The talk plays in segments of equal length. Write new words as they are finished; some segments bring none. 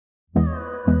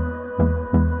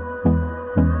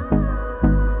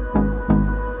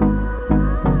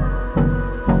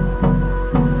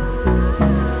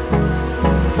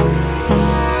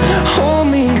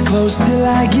close till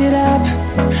I get up.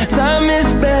 Time is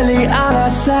barely on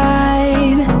our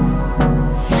side.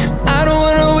 I don't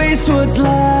wanna waste what's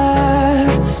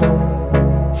left.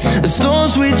 The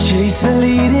storms we chase are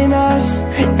leading us,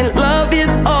 and love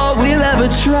is all we'll ever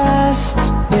trust.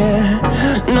 Yeah,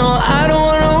 no, I don't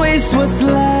wanna waste what's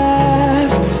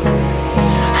left.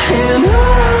 And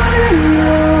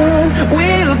on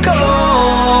we'll go,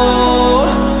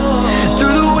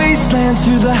 through the wastelands,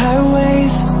 through the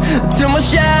highways, till my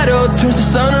shadow turns to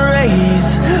sun rays.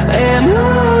 And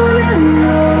on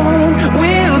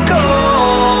we'll go,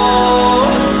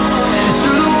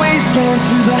 through the wastelands,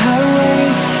 through the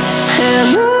highways,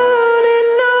 and on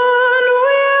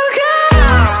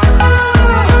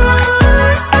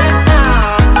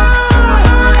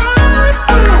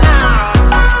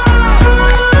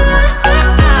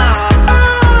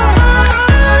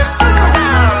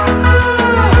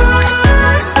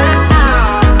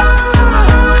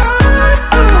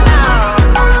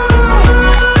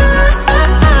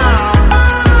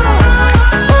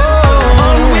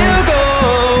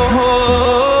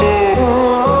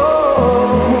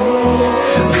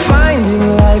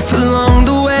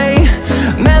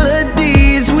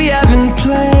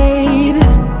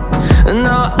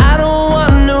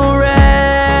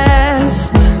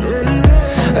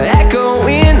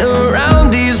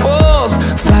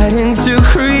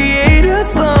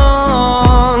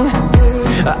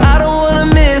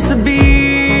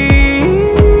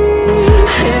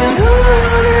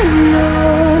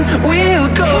we'll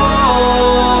go.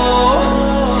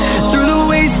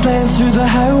 Through the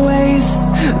highways,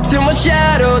 till my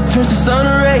shadow turns to sun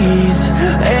rays.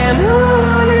 And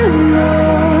on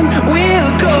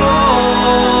we'll go,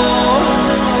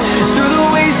 through the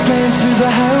wastelands, through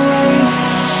the highways,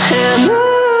 and on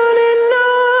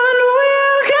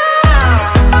we'll go.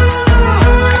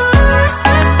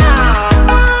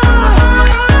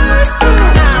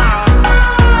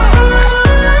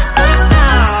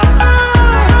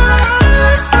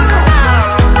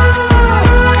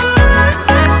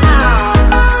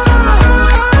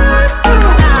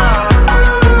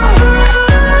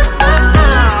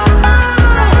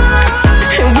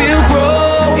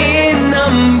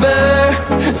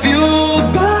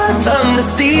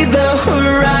 See the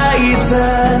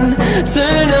horizon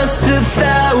turn us to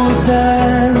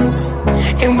thousands,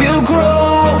 and we'll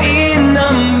grow in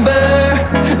number,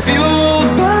 fueled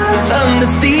by them to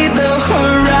see the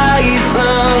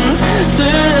horizon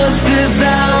turn